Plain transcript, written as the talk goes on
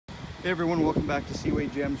Hey everyone, welcome back to Seaway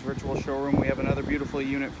GM's virtual showroom. We have another beautiful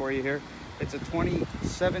unit for you here. It's a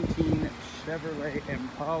 2017 Chevrolet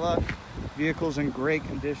Impala. Vehicle's in great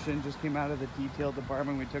condition. Just came out of the detail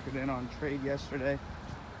department. We took it in on trade yesterday.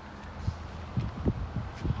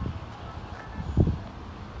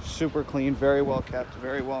 Super clean, very well kept,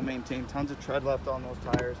 very well maintained. Tons of tread left on those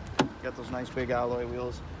tires. Got those nice big alloy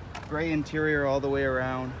wheels. Gray interior all the way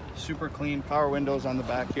around. Super clean. Power windows on the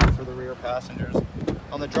back here for the rear passengers.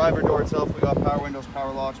 On the driver door itself, we got power windows,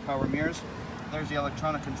 power locks, power mirrors. There's the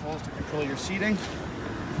electronic controls to control your seating.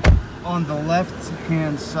 On the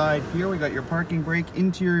left-hand side here, we got your parking brake,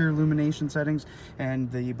 interior illumination settings,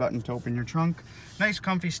 and the button to open your trunk. Nice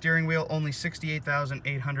comfy steering wheel, only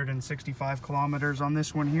 68,865 kilometers on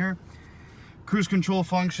this one here. Cruise control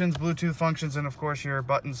functions, Bluetooth functions, and of course your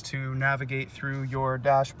buttons to navigate through your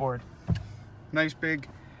dashboard. Nice big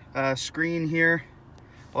screen here,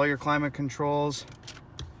 all your climate controls.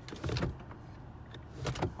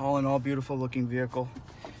 All in all, beautiful looking vehicle.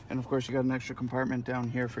 And of course you got an extra compartment down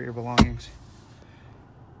here for your belongings.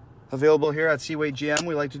 Available here at Seaway GM.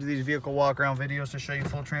 We like to do these vehicle walk around videos to show you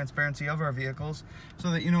full transparency of our vehicles so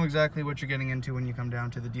that you know exactly what you're getting into when you come down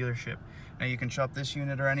to the dealership. Now you can shop this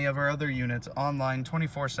unit or any of our other units online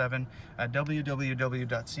 24/7 at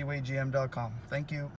www.seawaygm.com. Thank you.